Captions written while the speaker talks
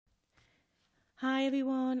Hi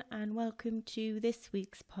everyone, and welcome to this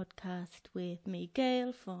week's podcast with me,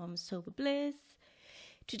 Gail from Sober Bliss.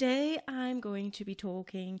 Today I'm going to be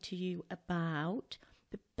talking to you about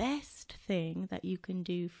the best thing that you can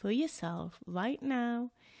do for yourself right now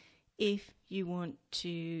if you want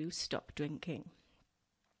to stop drinking.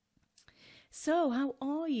 So, how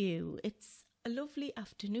are you? It's a lovely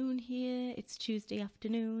afternoon here. It's Tuesday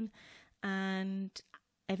afternoon and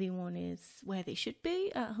everyone is where they should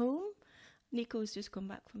be, at home. Nico's just come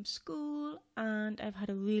back from school and I've had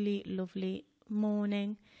a really lovely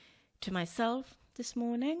morning to myself this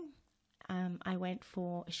morning. I went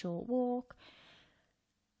for a short walk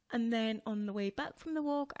and then on the way back from the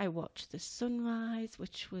walk I watched the sunrise,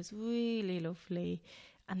 which was really lovely,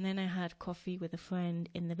 and then I had coffee with a friend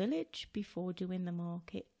in the village before doing the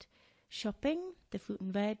market shopping, the fruit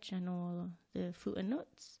and veg and all the fruit and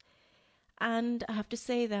nuts. And I have to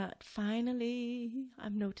say that finally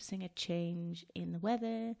I'm noticing a change in the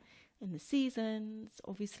weather, in the seasons.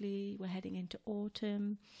 Obviously, we're heading into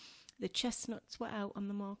autumn. The chestnuts were out on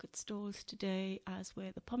the market stalls today, as were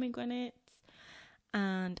the pomegranates.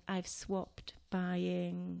 And I've swapped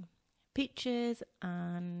buying peaches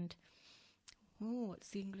and, what's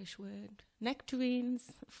the English word? Nectarines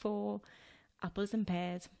for apples and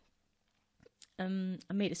pears. I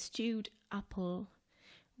made a stewed apple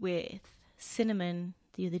with cinnamon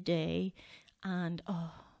the other day, and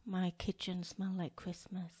my kitchen smelled like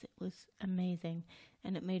Christmas. It was amazing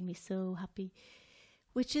and it made me so happy,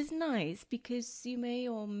 which is nice because you may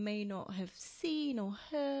or may not have seen or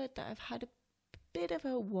heard that I've had a bit of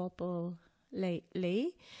a wobble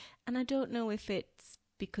lately, and I don't know if it's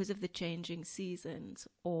because of the changing seasons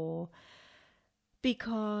or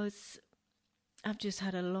because I've just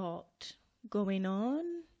had a lot going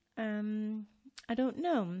on. I don't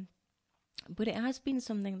know. But it has been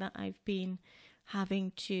something that I've been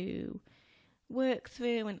having to work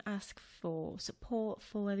through and ask for support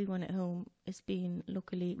for. Everyone at home has been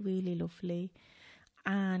luckily really lovely.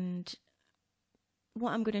 And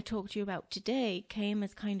what I'm going to talk to you about today came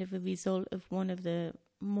as kind of a result of one of the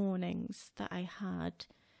mornings that I had,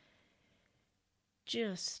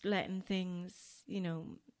 just letting things,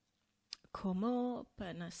 come up,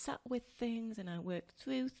 and I sat with things and I worked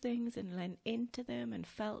through things and leaned into them and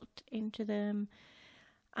felt into them.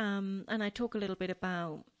 And I talk a little bit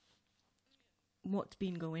about what's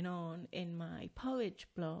been going on in my porridge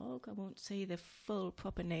blog. I won't say the full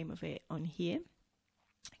proper name of it on here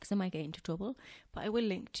because I might get into trouble, but I will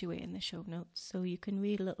link to it in the show notes so you can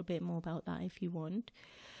read a little bit more about that if you want.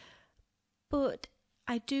 But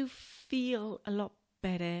I do feel a lot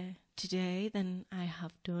better today than I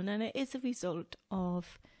have done, and it is a result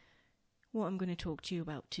of what I'm going to talk to you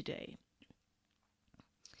about today.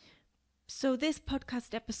 So this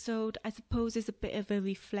podcast episode, I suppose, is a bit of a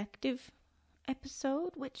reflective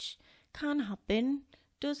episode, which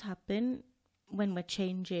does happen when we're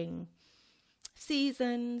changing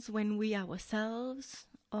seasons, when we ourselves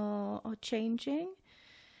are changing,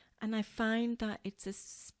 and I find that it's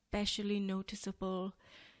especially noticeable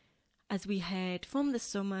as we head from the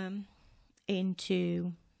summer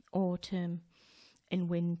into autumn and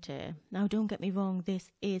winter. Now, don't get me wrong,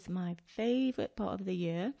 this is my favourite part of the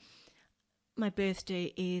year. My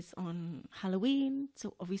birthday is on Halloween,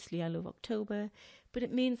 so obviously I love October, but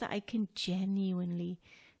it means that I can genuinely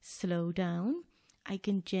slow down. I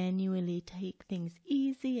can genuinely take things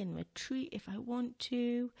easy and retreat if I want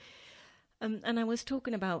to. And I was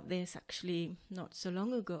talking about this actually not so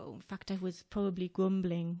long ago. In fact, I was probably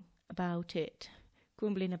grumbling about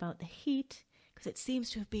the heat, because it seems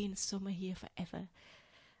to have been summer here forever,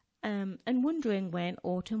 and wondering when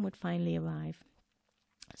autumn would finally arrive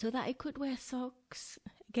so that I could wear socks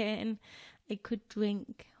again, I could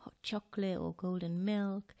drink hot chocolate or golden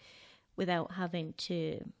milk without having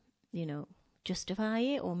to, justify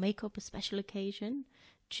it or make up a special occasion,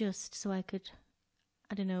 just so I could,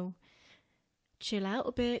 chill out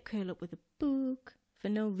a bit, curl up with a book, for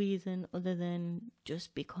no reason other than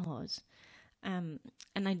just because. And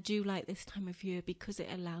I do like this time of year because it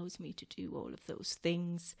allows me to do all of those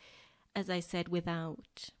things, as I said,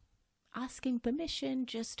 without asking permission,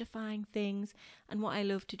 justifying things. And what I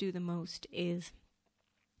love to do the most is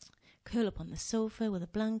curl up on the sofa with a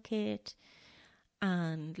blanket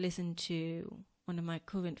and listen to one of my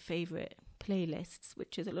current favourite playlists,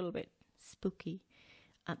 which is a little bit spooky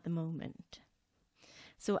at the moment.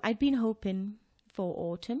 So I'd been hoping for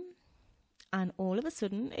autumn, and all of a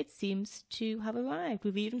sudden it seems to have arrived.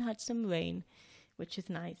 We've even had some rain, which is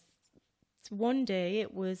nice. So one day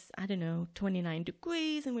it was, 29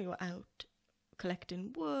 degrees, and we were out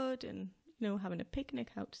collecting wood and, having a picnic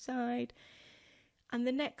outside. And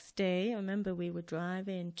the next day, I remember we were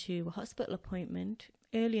driving to a hospital appointment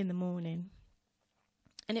early in the morning,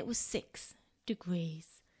 and it was 6 degrees.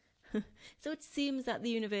 So it seems that the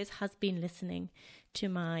universe has been listening to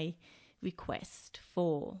my request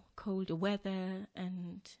for colder weather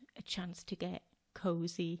and a chance to get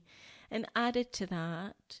cozy. And added to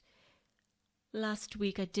that, last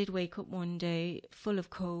week I did wake up one day full of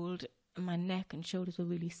cold, and my neck and shoulders were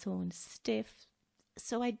really sore and stiff.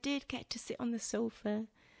 So I did get to sit on the sofa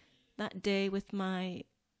that day with my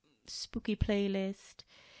spooky playlist,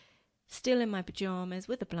 still in my pajamas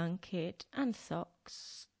with a blanket and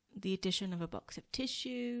socks, the addition of a box of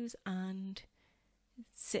tissues, and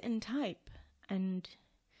sit and type and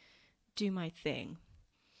do my thing.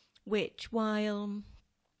 Which, while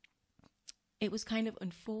it was kind of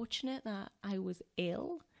unfortunate that I was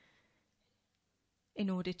ill in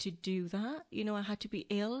order to do that, I had to be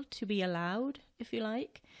ill to be allowed, if you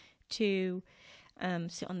like, to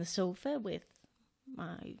sit on the sofa with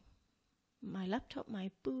my laptop,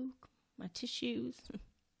 my book, my tissues,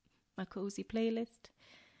 my cozy playlist.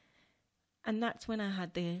 And that's when I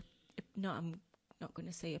had I'm not going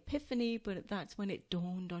to say epiphany, but that's when it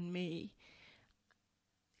dawned on me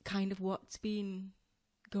kind of what's been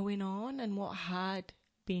going on and what had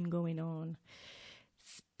been going on.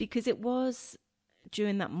 Because it was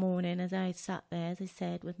during that morning, as I sat there, as I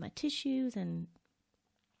said, with my tissues, and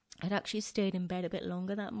I'd actually stayed in bed a bit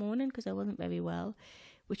longer that morning because I wasn't very well,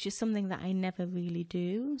 which is something that I never really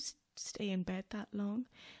do, stay in bed that long.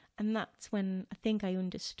 And that's when I think I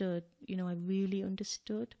understood, I really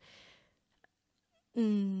understood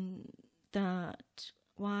that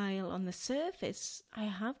while on the surface I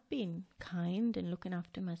have been kind and looking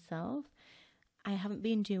after myself, I haven't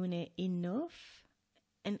been doing it enough.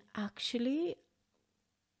 And actually,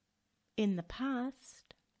 in the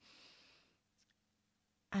past,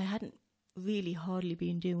 I hadn't really hardly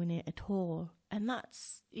been doing it at all. And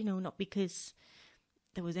that's, not because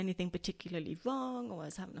there was anything particularly wrong or I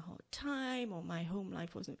was having a hard time or my home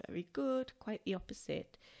life wasn't very good. Quite the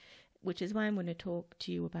opposite, which is why I'm going to talk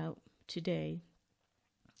to you about today.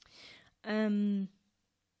 And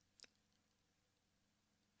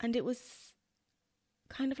it was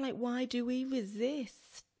kind of like, why do we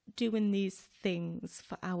resist doing these things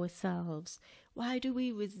for ourselves? Why do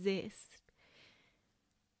we resist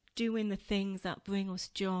doing the things that bring us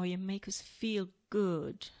joy and make us feel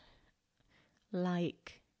good?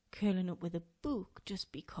 Like curling up with a book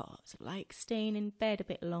just because, like staying in bed a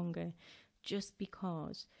bit longer just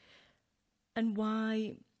because. And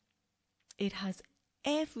why it has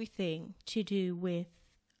everything to do with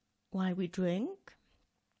why we drink,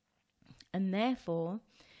 and therefore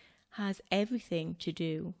has everything to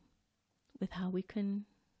do with how we can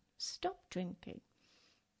stop drinking.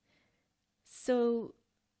 So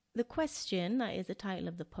the question, that is the title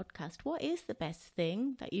of the podcast, what is the best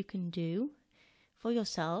thing that you can do for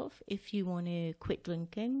yourself if you want to quit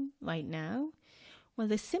drinking right now? Well,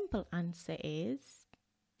 the simple answer is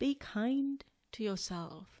be kind to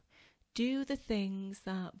yourself. Do the things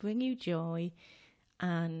that bring you joy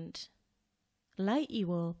and light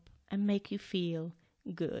you up and make you feel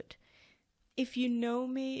good. If you know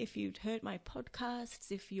me, if you've heard my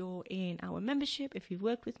podcasts, if you're in our membership, if you've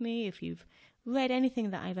worked with me, if you've read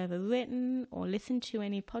anything that I've ever written or listened to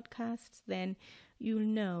any podcasts, then you'll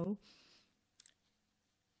know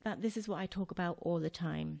that this is what I talk about all the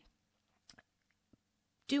time.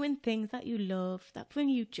 Doing things that you love, that bring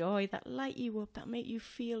you joy, that light you up, that make you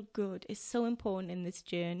feel good is so important in this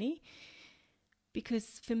journey.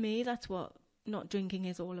 Because for me, that's what not drinking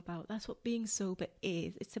is all about. That's what being sober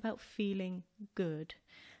is. It's about feeling good.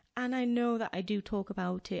 And I know that I do talk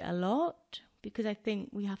about it a lot because I think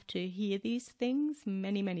we have to hear these things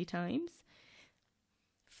many, many times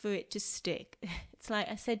for it to stick. It's like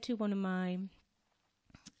I said to one of my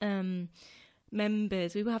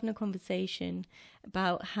members, we were having a conversation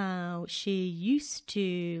about how she used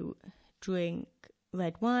to drink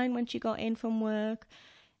red wine when she got in from work,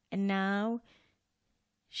 and now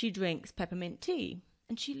she drinks peppermint tea,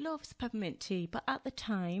 and she loves peppermint tea. But at the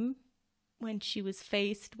time when she was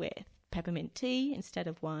faced with peppermint tea instead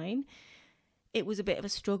of wine, it was a bit of a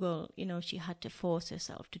struggle. She had to force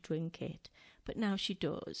herself to drink it, but now she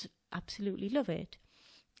does absolutely love it.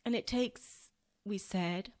 And it takes, we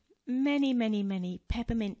said, many, many, many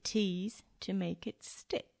peppermint teas to make it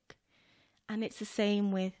stick. And it's the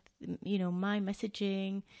same with, my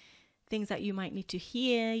messaging, things that you might need to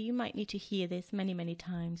hear. You might need to hear this many, many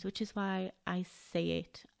times, which is why I say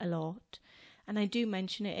it a lot. And I do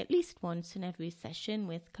mention it at least once in every session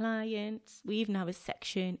with clients. We even have a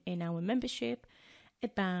section in our membership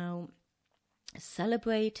about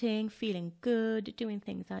celebrating, feeling good, doing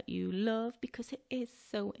things that you love, because it is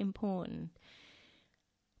so important.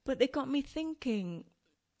 But they got me thinking,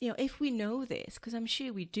 if we know this, because I'm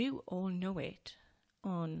sure we do all know it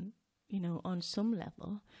on, on some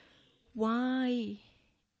level, why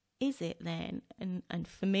is it then? And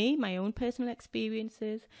for me, my own personal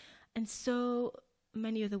experiences, and so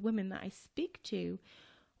many other women that I speak to,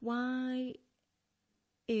 why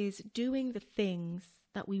is doing the things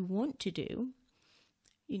that we want to do,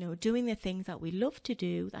 doing the things that we love to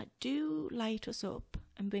do, that do light us up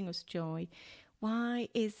and bring us joy, why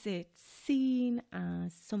is it seen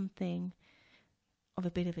as something of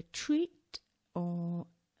a bit of a treat, or,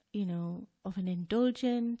 of an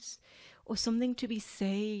indulgence, or something to be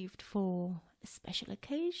saved for a special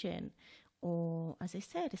occasion, or, as I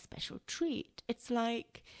said, a special treat? It's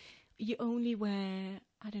like you only wear,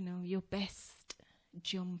 I don't know, your best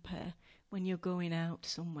jumper when you're going out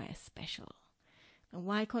somewhere special. And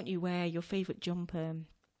why can't you wear your favourite jumper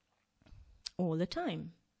all the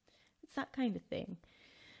time? It's that kind of thing.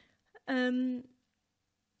 And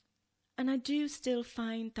I do still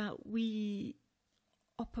find that we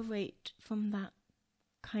operate from that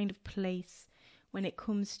kind of place when it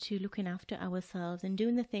comes to looking after ourselves and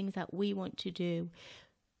doing the things that we want to do.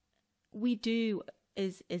 We do,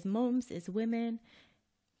 as mums, as women,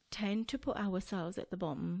 tend to put ourselves at the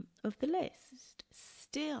bottom of the list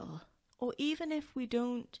still. Or even if we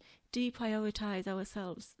don't deprioritize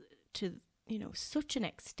ourselves to, such an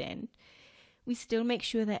extent, we still make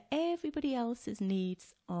sure that everybody else's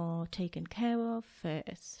needs are taken care of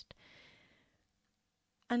first.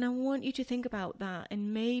 And I want you to think about that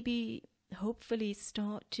and maybe, hopefully,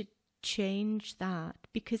 start to change that.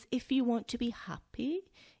 Because if you want to be happy,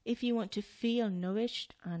 if you want to feel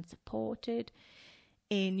nourished and supported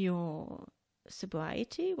in your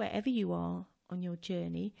sobriety, wherever you are on your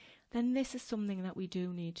journey, then this is something that we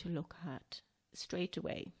do need to look at straight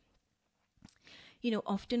away.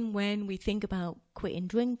 Often when we think about quitting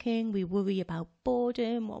drinking, we worry about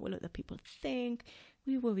boredom, what will other people think?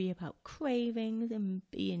 We worry about cravings and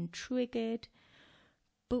being triggered.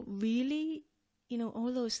 But really,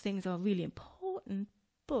 all those things are really important,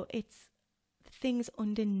 but it's things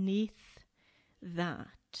underneath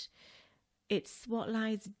that. It's what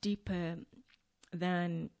lies deeper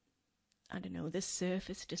than, I don't know, the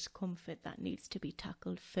surface discomfort that needs to be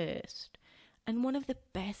tackled first. And one of the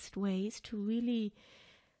best ways to really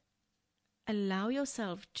allow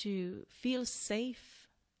yourself to feel safe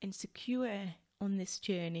and secure on this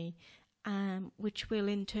journey, which will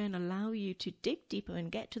in turn allow you to dig deeper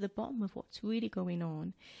and get to the bottom of what's really going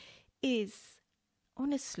on, is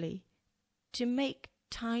honestly to make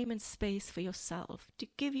time and space for yourself, to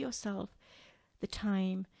give yourself the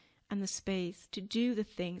time and the space to do the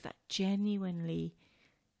things that genuinely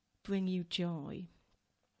bring you joy.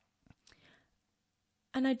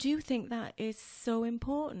 And I do think that is so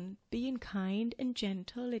important, being kind and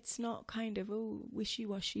gentle. It's not kind of,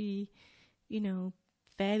 wishy-washy,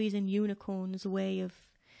 fairies and unicorns way of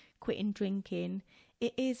quitting drinking.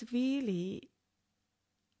 It is really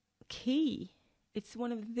key. It's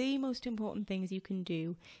one of the most important things you can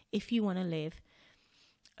do if you want to live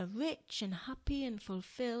a rich and happy and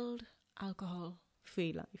fulfilled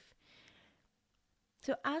alcohol-free life.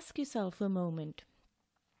 So ask yourself for a moment,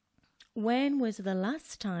 when was the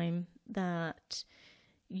last time that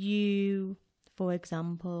you, for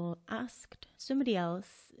example, asked somebody else,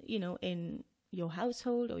 in your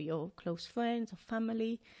household or your close friends or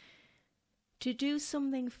family, to do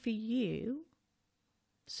something for you,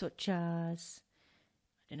 such as,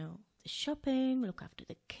 I don't know, the shopping, look after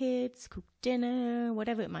the kids, cook dinner,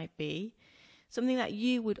 whatever it might be, something that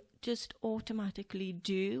you would just automatically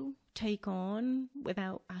do, take on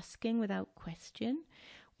without asking, without question?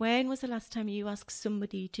 When was the last time you asked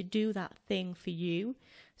somebody to do that thing for you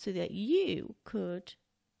so that you could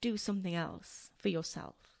do something else for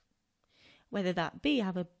yourself? Whether that be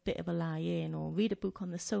have a bit of a lie-in, or read a book on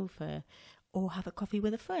the sofa, or have a coffee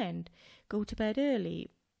with a friend, go to bed early,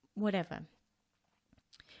 whatever.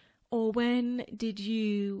 Or when did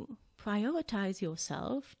you prioritize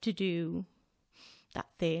yourself to do that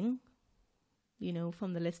thing,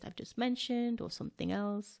 from the list I've just mentioned, or something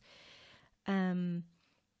else, and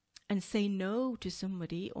say no to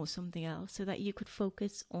somebody or something else so that you could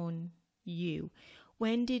focus on you?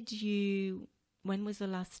 When was the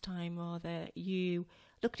last time, rather, you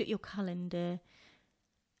looked at your calendar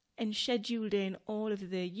and scheduled in all of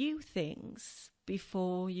the you things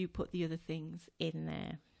before you put the other things in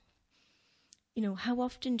there? How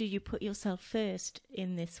often do you put yourself first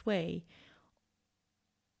in this way?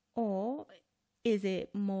 Or is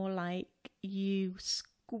it more like you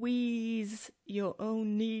squeeze your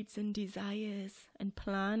own needs and desires and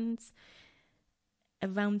plans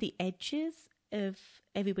around the edges of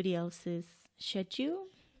everybody else's schedule,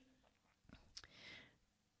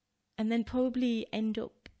 and then probably end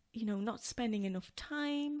up, not spending enough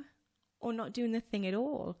time or not doing the thing at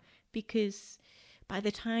all, because by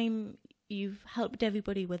the time you've helped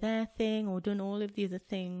everybody with their thing or done all of the other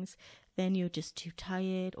things, then you're just too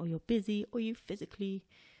tired, or you're busy, or you physically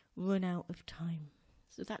run out of time.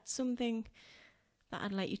 So that's something that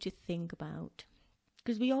I'd like you to think about,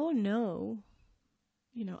 because we all know,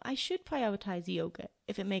 I should prioritize yoga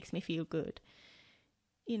if it makes me feel good.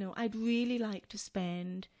 I'd really like to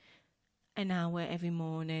spend an hour every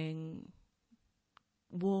morning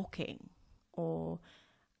walking, or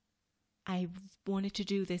I've wanted to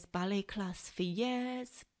do this ballet class for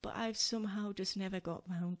years, but I've somehow just never got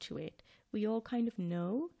round to it. We all kind of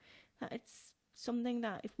know that it's something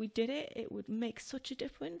that if we did it, it would make such a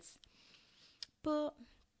difference. But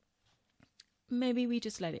maybe we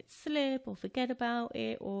just let it slip or forget about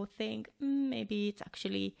it, or think maybe it's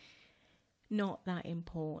actually not that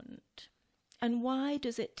important. And why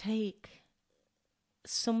does it take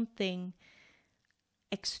something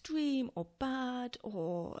extreme or bad,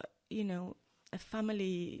 or a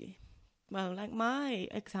family, well, like my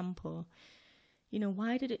example,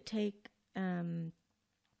 why did it take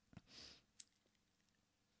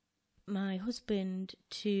my husband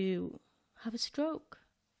to have a stroke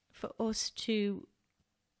for us to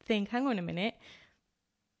think, hang on a minute,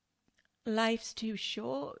 life's too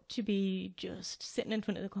short to be just sitting in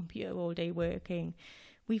front of the computer all day working.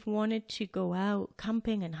 We've wanted to go out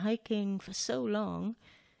camping and hiking for so long.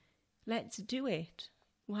 Let's do it.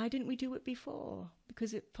 Why didn't we do it before?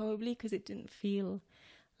 Because it didn't feel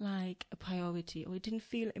like a priority, or it didn't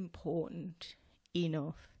feel important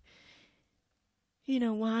enough.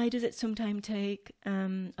 Why does it sometimes take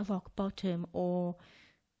a rock bottom, or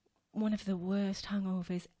one of the worst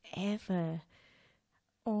hangovers ever,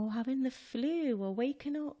 or having the flu, or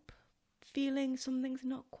waking up feeling something's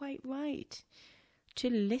not quite right, to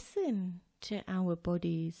listen to our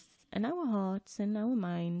bodies and our hearts and our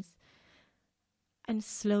minds and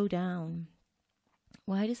slow down?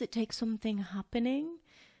 Why does it take something happening,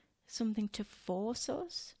 something to force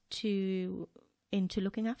us into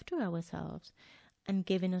looking after ourselves and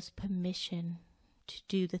giving us permission to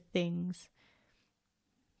do the things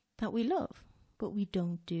that we love, but we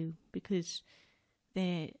don't do because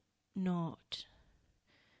they're not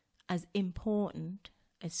as important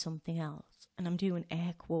as something else? And I'm doing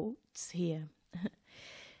air quotes here.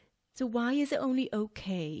 So why is it only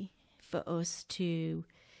okay for us to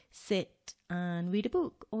sit and read a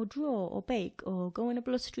book, or draw, or bake, or go on a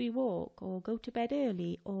blustery walk, or go to bed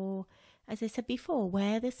early, or, as I said before,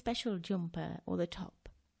 wear the special jumper or the top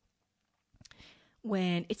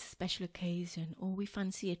when it's a special occasion, or we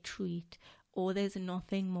fancy a treat, or there's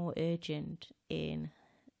nothing more urgent in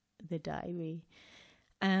the diary?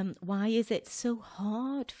 Why is it so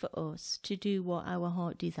hard for us to do what our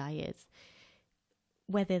heart desires,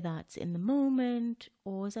 whether that's in the moment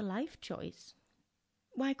or as a life choice?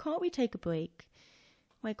 Why can't we take a break?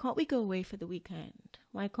 Why can't we go away for the weekend?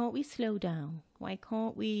 Why can't we slow down? Why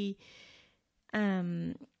can't we,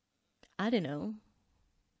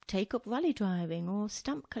 take up rally driving or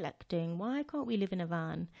stamp collecting? Why can't we live in a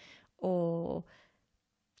van or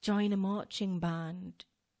join a marching band?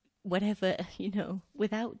 Whatever,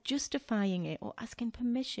 without justifying it or asking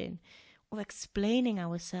permission or explaining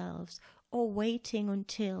ourselves, or waiting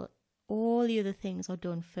until all the other things are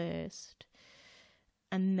done first,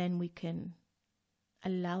 and then we can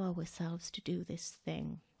allow ourselves to do this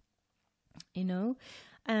thing.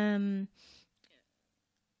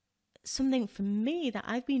 Something for me that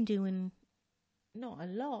I've been doing, not a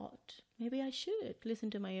lot, maybe I should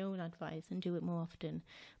listen to my own advice and do it more often,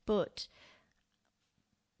 but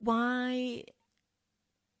why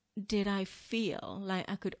did I feel like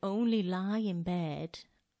I could only lie in bed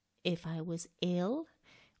if I was ill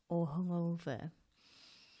or hungover?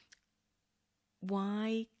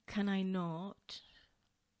 Why can I not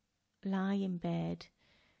lie in bed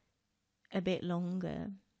a bit longer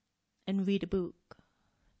and read a book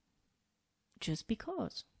just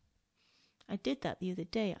because? I did that the other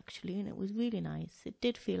day, actually, and it was really nice. It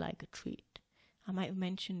did feel like a treat. I might have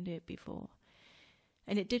mentioned it before.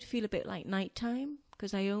 And it did feel a bit like nighttime,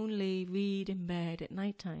 because I only read in bed at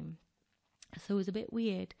nighttime. So it was a bit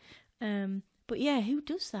weird. But yeah, who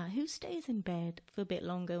does that? Who stays in bed for a bit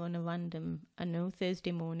longer on a random,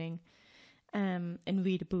 Thursday morning, and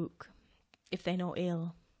read a book if they're not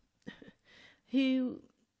ill? Who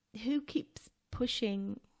keeps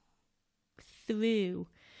pushing through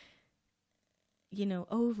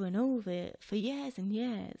over and over for years and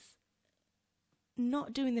years,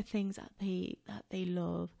 not doing the things that they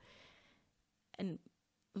love, and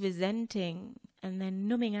resenting, and then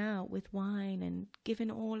numbing out with wine and giving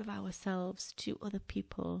all of ourselves to other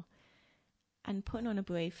people and putting on a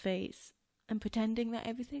brave face and pretending that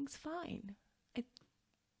everything's fine.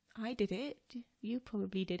 I did it. You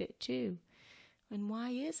probably did it too. And why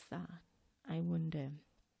is that, I wonder?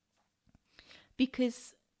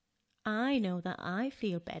 Because I know that I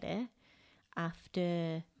feel better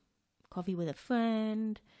after coffee with a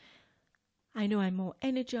friend. I know I'm more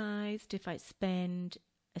energized if I spend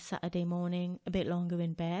a Saturday morning a bit longer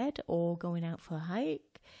in bed or going out for a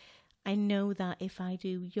hike. I know that if I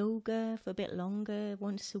do yoga for a bit longer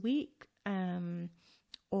once a week,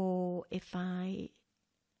 or if I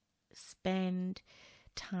spend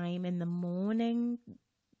time in the morning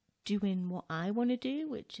doing what I want to do,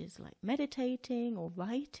 which is like meditating or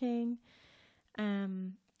writing,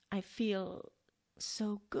 I feel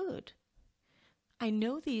so good. I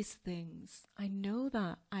know these things. I know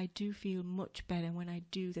that I do feel much better when I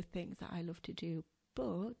do the things that I love to do.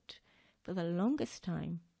 But for the longest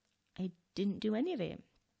time, I didn't do any of it.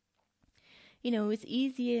 It's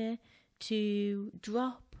easier to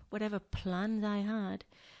drop whatever plans I had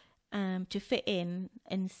to fit in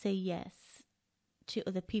and say yes to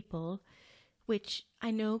other people, which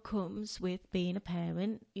I know comes with being a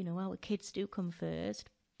parent. Our kids do come first,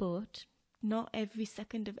 but not every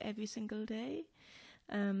second of every single day.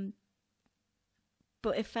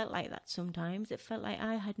 But it felt like that sometimes. It felt like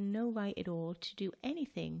I had no right at all to do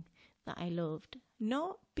anything that I loved.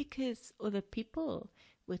 Not because other people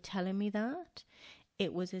were telling me that.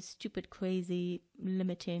 It was a stupid, crazy,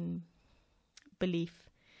 limiting belief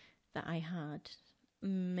that I had.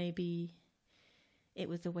 Maybe it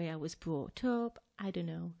was the way I was brought up. I don't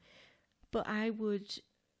know. But I would,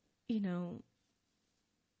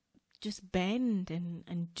 just bend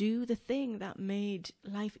and do the thing that made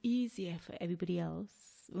life easier for everybody else,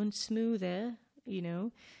 run smoother,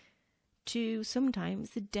 to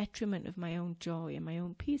sometimes the detriment of my own joy and my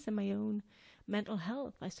own peace and my own mental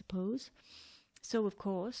health, I suppose. So, of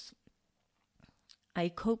course, I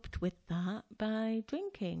coped with that by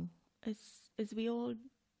drinking, as we all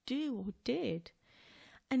do or did.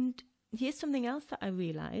 And here's something else that I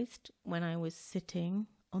realized when I was sitting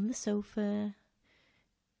on the sofa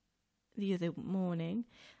the other morning,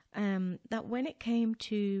 that when it came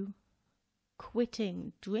to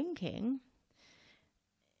quitting drinking,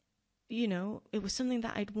 it was something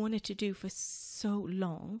that I'd wanted to do for so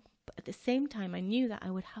long, but at the same time I knew that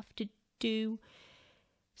I would have to do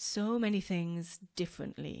so many things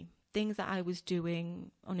differently, things that I was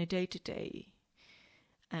doing on a day-to-day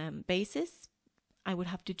basis. I would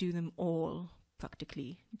have to do them all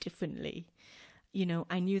practically differently.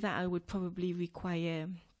 I knew that I would probably require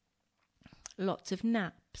lots of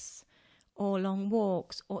naps or long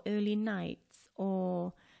walks or early nights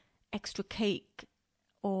or extra cake,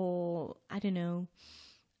 or I don't know.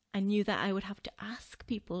 I knew that I would have to ask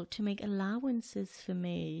people to make allowances for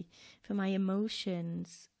me, for my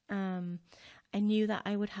emotions. I knew that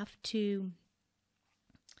I would have to,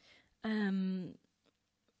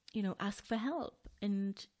 ask for help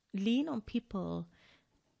and lean on people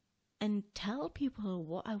and tell people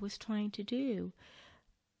what I was trying to do.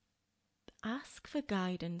 Ask for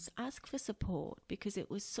guidance, ask for support, because it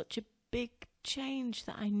was such a big change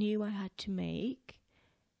that I knew I had to make.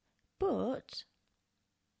 But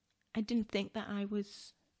I didn't think that I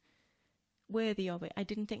was worthy of it. I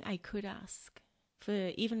didn't think I could ask for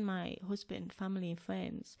even my husband, family and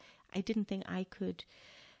friends. I didn't think I could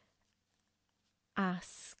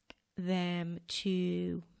ask them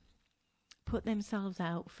to put themselves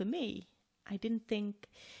out for me. I didn't think,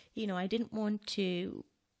 I didn't want to,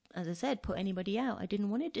 as I said, put anybody out. I didn't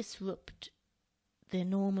want to disrupt the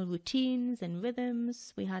normal routines and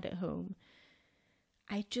rhythms we had at home.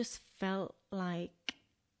 I just felt like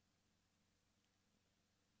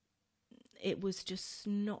it was just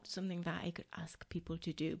not something that I could ask people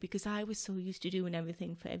to do, because I was so used to doing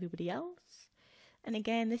everything for everybody else. And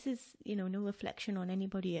again, this is, no reflection on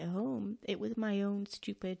anybody at home. It was my own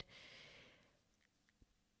stupid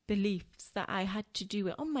beliefs that I had to do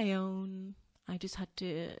it on my own. I just had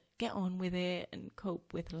to get on with it and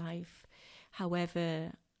cope with life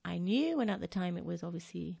however I knew, and at the time it was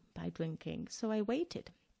obviously by drinking. So I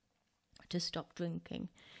waited to stop drinking.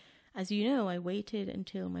 As you know, I waited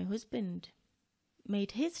until my husband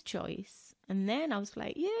made his choice, and then I was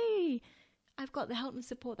like, yay, I've got the help and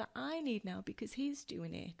support that I need now because he's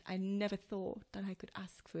doing it. I never thought that I could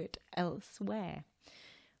ask for it elsewhere.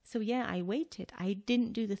 So yeah, I waited. I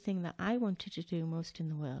didn't do the thing that I wanted to do most in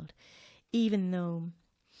the world. even though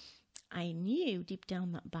I knew deep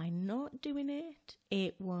down that by not doing it,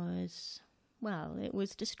 it was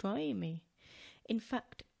destroying me. In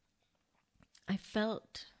fact, I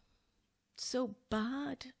felt so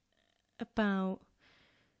bad about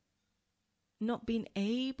not being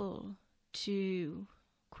able to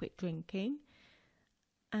quit drinking.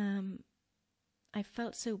 I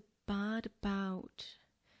felt so bad about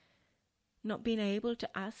not being able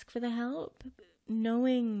to ask for the help,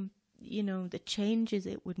 knowing, the changes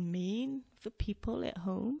it would mean for people at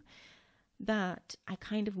home, that I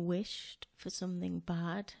kind of wished for something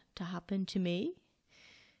bad to happen to me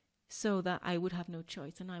so that I would have no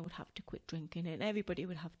choice and I would have to quit drinking and everybody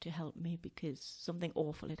would have to help me because something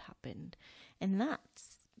awful had happened. And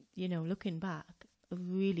that's, looking back, a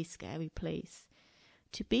really scary place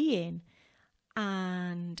to be in.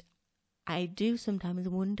 And I do sometimes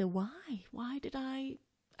wonder why. Why did I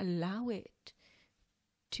allow it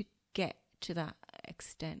to get to that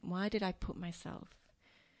extent? Why did I put myself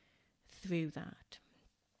through that?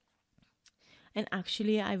 And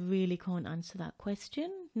actually, I really can't answer that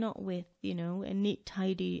question, not with, a neat,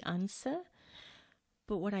 tidy answer.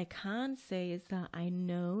 But what I can say is that I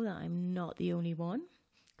know that I'm not the only one,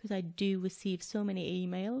 because I do receive so many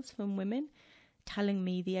emails from women telling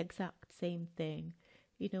me the exact same thing.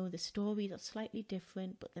 The stories are slightly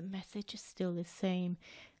different, but the message is still the same.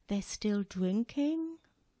 They're still drinking.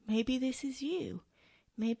 Maybe this is you.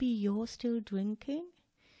 Maybe you're still drinking,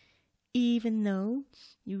 even though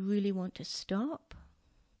you really want to stop.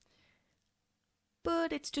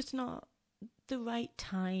 But it's just not the right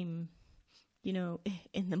time,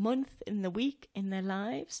 in the month, in the week, in their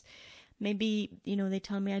lives. Maybe, they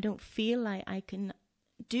tell me I don't feel like I can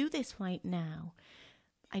do this right now.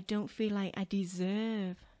 I don't feel like I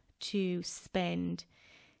deserve to spend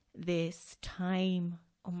this time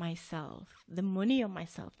on myself, the money on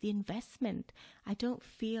myself, the investment. I don't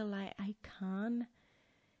feel like I can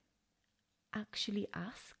actually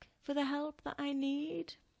ask for the help that I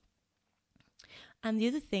need. And the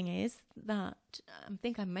other thing is that, I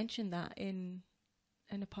think I mentioned that in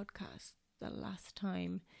a podcast the last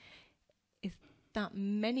time, is that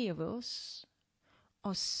many of us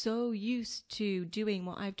are so used to doing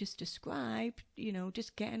what I've just described,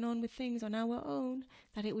 just getting on with things on our own,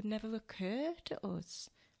 that it would never occur to us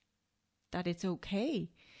that it's okay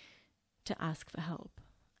to ask for help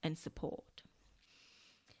and support.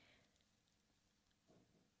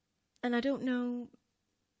 And I don't know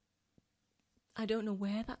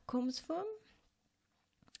where that comes from.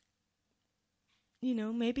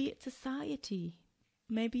 Maybe it's society.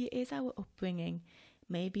 Maybe it is our upbringing.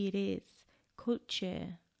 Maybe it is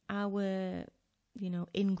culture, our,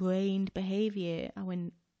 ingrained behavior, our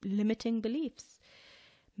limiting beliefs.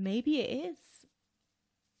 Maybe it is,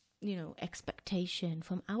 expectation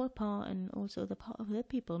from our part and also the part of other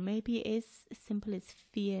people. Maybe it is as simple as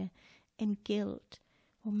fear and guilt.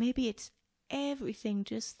 Or maybe it's everything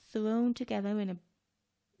just thrown together in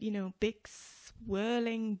a, big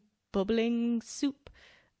swirling, bubbling soup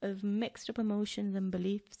of mixed up emotions and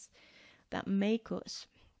beliefs that make us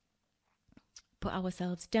put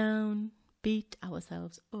ourselves down, beat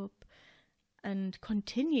ourselves up, and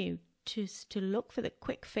continue to look for the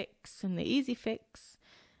quick fix and the easy fix,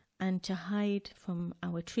 and to hide from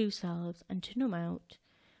our true selves and to numb out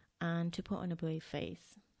and to put on a brave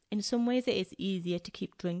face. In some ways, it is easier to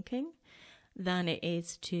keep drinking than it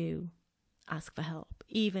is to ask for help,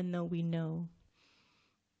 even though we know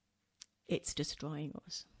it's destroying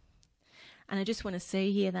us. And I just want to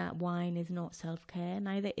say here that wine is not self-care,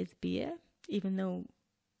 neither is beer, even though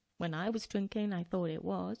when I was drinking, I thought it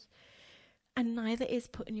was. And neither is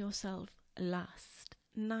putting yourself last.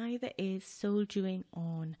 Neither is soldiering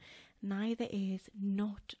on. Neither is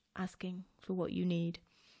not asking for what you need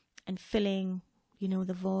and filling,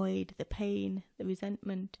 the void, the pain, the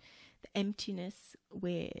resentment, the emptiness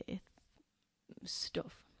with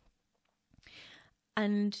stuff.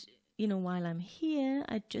 And, while I'm here,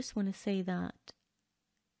 I just want to say that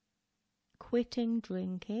quitting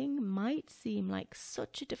drinking might seem like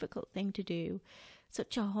such a difficult thing to do,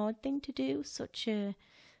 such a hard thing to do, such a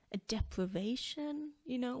deprivation,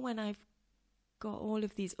 when I've got all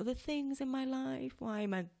of these other things in my life. Why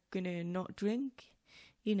am I going to not drink?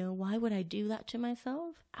 Why would I do that to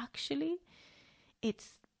myself? Actually,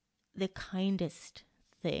 it's the kindest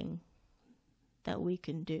thing that we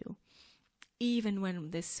can do, even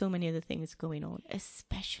when there's so many other things going on,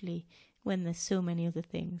 especially when there's so many other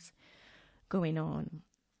things going on.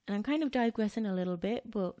 And I'm kind of digressing a little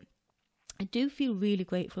bit, but I do feel really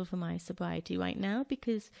grateful for my sobriety right now,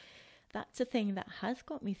 because that's a thing that has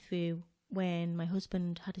got me through when my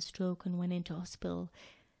husband had a stroke and went into hospital.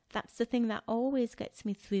 that's the thing that always gets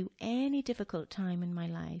me through any difficult time in my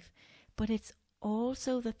life. But it's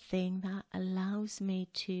also the thing that allows me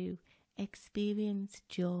to experience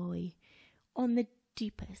joy on the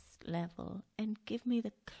deepest level and give me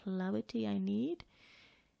the clarity I need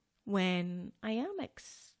when I am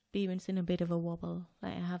experiencing a bit of a wobble,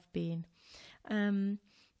 like I have been. And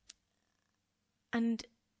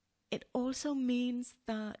it also means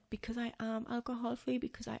that because I am alcohol free,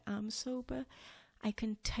 because I am sober, I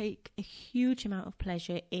can take a huge amount of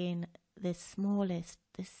pleasure in the smallest,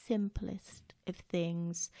 the simplest of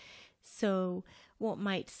things. So what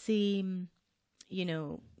might seem,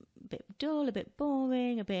 a bit dull, a bit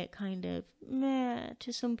boring, a bit kind of meh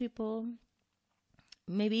to some people,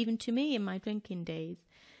 maybe even to me in my drinking days,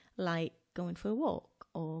 like going for a walk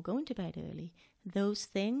or going to bed early, those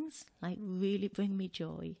things like really bring me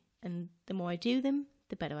joy. And the more I do them,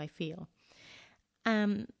 the better I feel.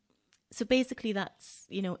 So basically that's,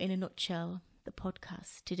 in a nutshell, the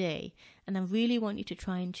podcast today. And I really want you to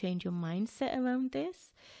try and change your mindset around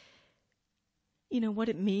this. What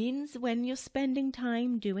it means when you're spending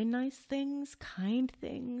time doing nice things, kind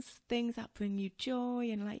things, things that bring you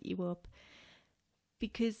joy and light you up.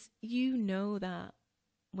 Because you know that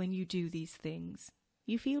when you do these things,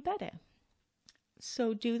 you feel better.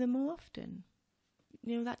 So do them more often.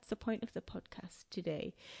 That's the point of the podcast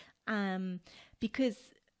today. Because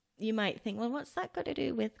you might think, well, what's that got to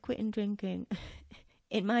do with quitting drinking?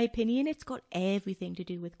 In my opinion, it's got everything to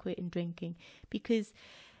do with quitting drinking. Because,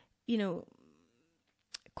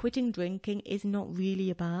 quitting drinking is not really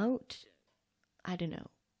about,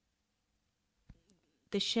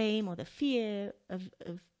 the shame or the fear of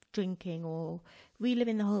drinking or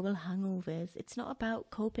reliving the horrible hangovers. It's not about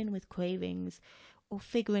coping with cravings or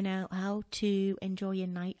figuring out how to enjoy a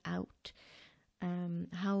night out.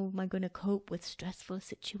 How am I going to cope with stressful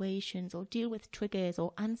situations or deal with triggers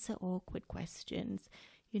or answer awkward questions?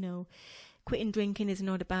 Quitting drinking is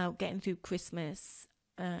not about getting through Christmas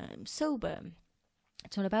sober.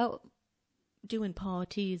 It's not about doing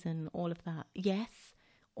parties and all of that. Yes,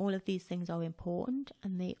 all of these things are important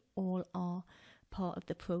and they all are part of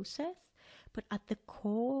the process. But at the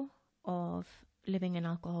core of living an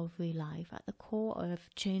alcohol-free life, at the core of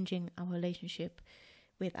changing our relationship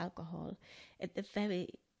with alcohol, at the very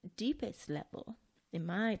deepest level, in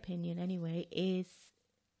my opinion anyway, is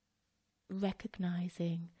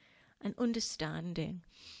recognizing and understanding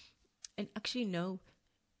and actually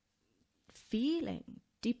feeling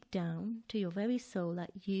deep down to your very soul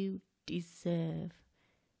that you deserve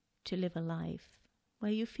to live a life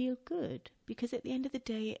where you feel good. Because at the end of the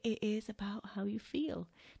day, it is about how you feel.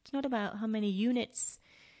 It's not about how many units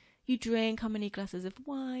you drink, how many glasses of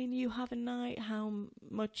wine you have a night, how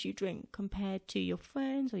much you drink compared to your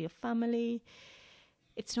friends or your family.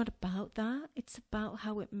 It's not about that. It's about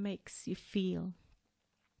how it makes you feel.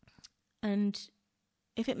 And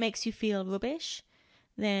if it makes you feel rubbish,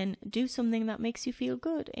 then do something that makes you feel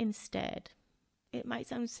good instead. It might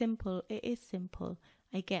sound simple. It is simple.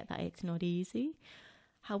 I get that it's not easy.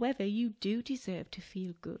 However, you do deserve to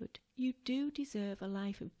feel good. You do deserve a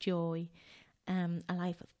life of joy, a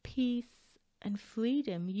life of peace and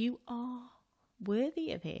freedom. You are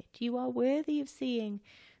worthy of it. You are worthy of seeing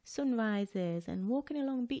sunrises and walking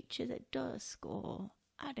along beaches at dusk, or,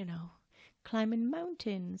 climbing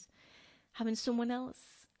mountains, having someone else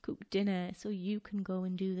cook dinner so you can go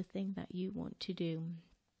and do the thing that you want to do.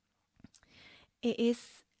 It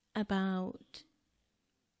is about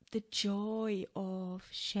the joy of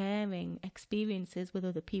sharing experiences with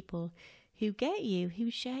other people who get you, who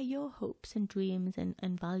share your hopes and dreams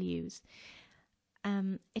and values.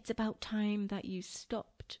 It's about time that you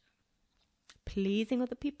stopped pleasing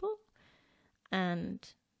other people and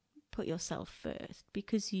put yourself first,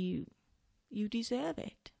 because you deserve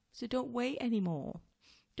it. So don't wait anymore.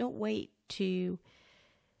 Don't wait to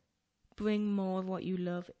bring more of what you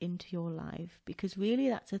love into your life, because really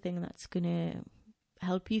that's the thing that's going to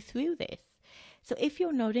help you through this. So if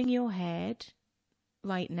you're nodding your head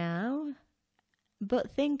right now, but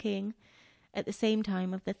thinking at the same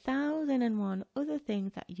time of the 1,001 other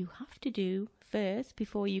things that you have to do first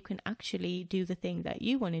before you can actually do the thing that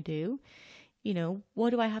you want to do, what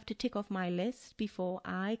do I have to tick off my list before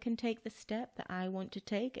I can take the step that I want to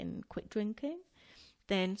take and quit drinking?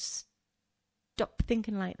 Then stop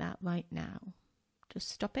thinking like that right now. Just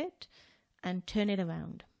stop it and turn it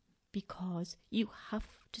around, because you have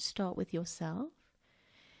to start with yourself.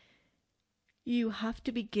 You have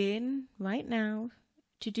to begin right now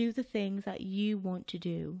to do the things that you want to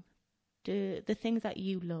do, the things that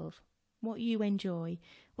you love, what you enjoy,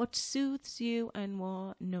 what soothes you and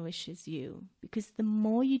what nourishes you. Because the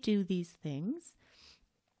more you do these things,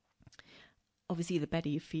 obviously the better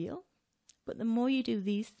you feel. But the more you do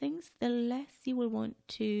these things, the less you will want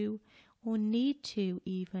to, or need to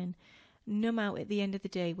even, numb out at the end of the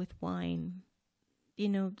day with wine. You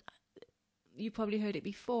know, you probably heard it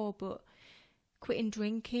before, but quitting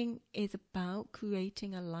drinking is about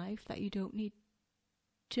creating a life that you don't need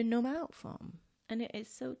to numb out from. And it is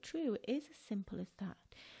so true. It is as simple as that.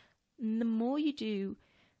 And the more you do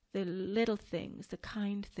the little things, the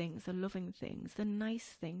kind things, the loving things, the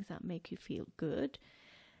nice things that make you feel good,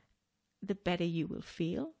 the better you will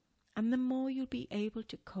feel, and the more you'll be able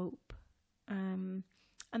to cope. And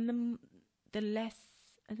the less,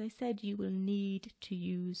 as I said, you will need to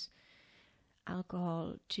use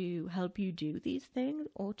alcohol to help you do these things,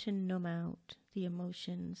 or to numb out the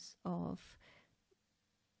emotions of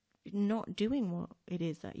not doing what it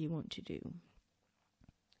is that you want to do.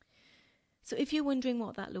 So if you're wondering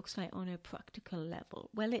what that looks like on a practical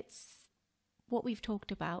level, well, it's what we've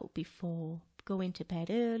talked about before. Going to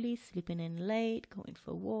bed early, sleeping in late, going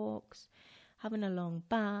for walks, having a long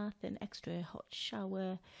bath, an extra hot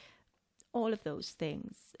shower, all of those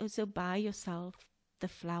things. So buy yourself the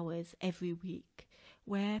flowers every week.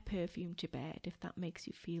 Wear perfume to bed if that makes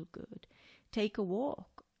you feel good. Take a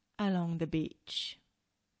walk along the beach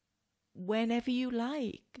whenever you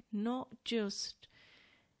like, not just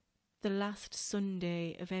the last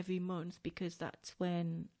Sunday of every month, because that's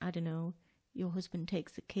when, I don't know, your husband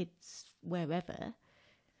takes the kids wherever.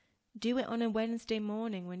 Do it on a Wednesday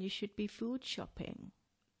morning when you should be food shopping.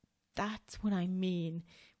 That's what I mean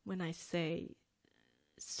when I say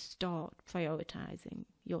start prioritizing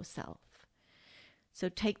yourself. So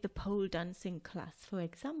take the pole dancing class, for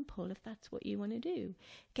example, if that's what you want to do.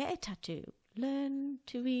 Get a tattoo. Learn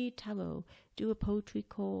to read tarot. Do a poetry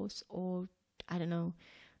course, or, I don't know,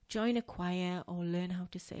 join a choir, or learn how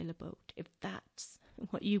to sail a boat. If that's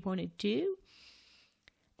what you want to do,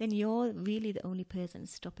 then you're really the only person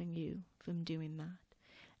stopping you from doing that.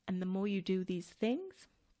 And the more you do these things,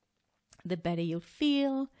 the better you'll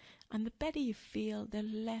feel. And the better you feel, the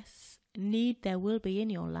less need there will be in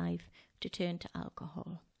your life to turn to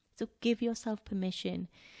alcohol. So give yourself permission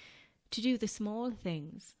to do the small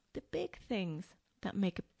things, the big things that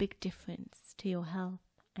make a big difference to your health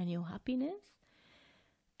and your happiness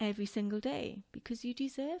every single day, because you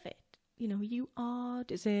deserve it. You know, you are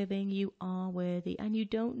deserving, you are worthy, and you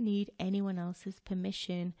don't need anyone else's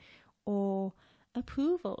permission or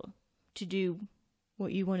approval to do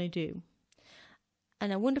what you want to do.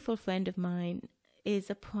 And a wonderful friend of mine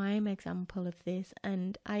is a prime example of this.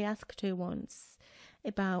 And I asked her once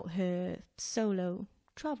about her solo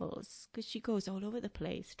travels, because she goes all over the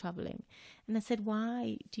place traveling. And I said,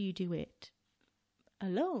 why do you do it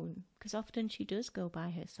alone? Because often she does go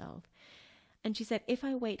by herself. And she said, if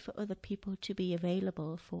I wait for other people to be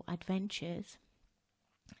available for adventures,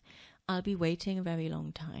 I'll be waiting a very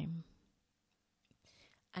long time.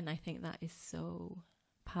 And I think that is so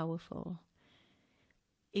powerful.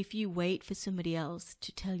 If you wait for somebody else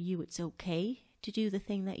to tell you it's okay to do the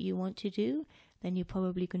thing that you want to do, then you're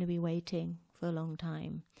probably going to be waiting for a long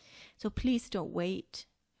time. So please don't wait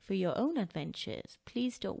for your own adventures.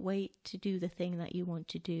 Please don't wait to do the thing that you want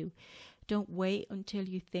to do. Don't wait until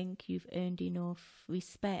you think you've earned enough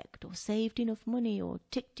respect, or saved enough money, or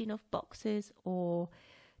ticked enough boxes, or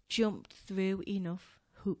jumped through enough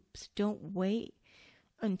hoops. Don't wait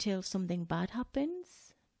until something bad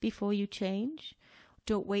happens before you change.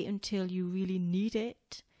 Don't wait until you really need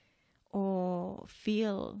it, or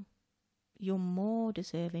feel you're more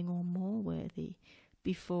deserving or more worthy,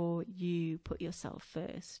 before you put yourself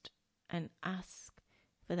first and ask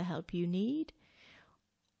for the help you need,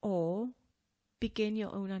 or begin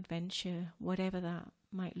your own adventure, whatever that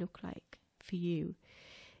might look like for you.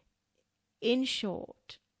 In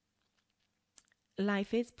short,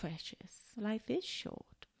 life is precious. Life is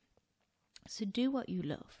short. So do what you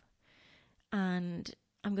love. And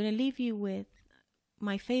I'm going to leave you with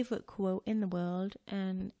my favorite quote in the world,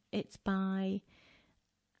 and it's by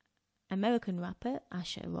American rapper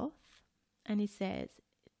Asher Roth. And he says,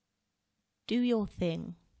 do your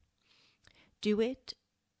thing. Do it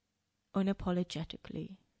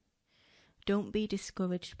unapologetically. Don't be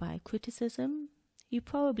discouraged by criticism. You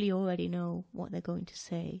probably already know what they're going to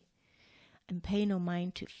say. And pay no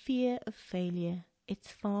mind to fear of failure.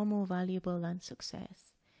 It's far more valuable than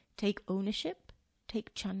success. Take ownership,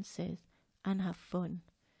 take chances, and have fun.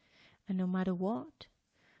 And no matter what,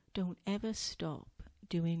 don't ever stop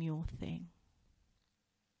doing your thing.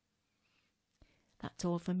 That's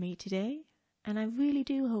all from me today. And I really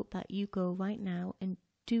do hope that you go right now and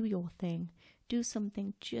do your thing. Do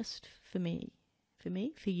something just for me. For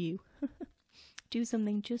you. Do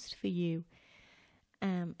something just for you.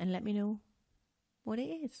 And let me know what it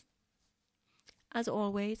is. As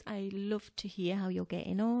always, I love to hear how you're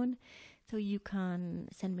getting on. So you can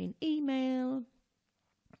send me an email.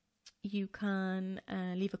 You can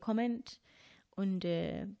leave a comment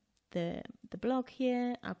under the blog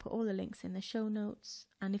here. I'll put all the links in the show notes.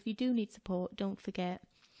 And if you do need support, don't forget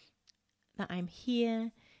that I'm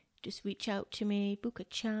here. Just reach out to me, book a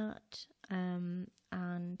chat,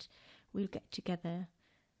 and we'll get together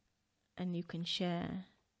and you can share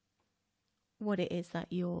what it is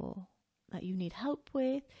that you need help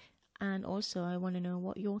with. And also I want to know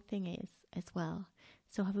what your thing is as well.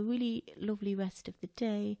 So have a really lovely rest of the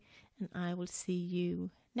day, and I will see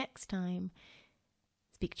you next time.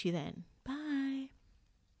 Speak to you then. Bye.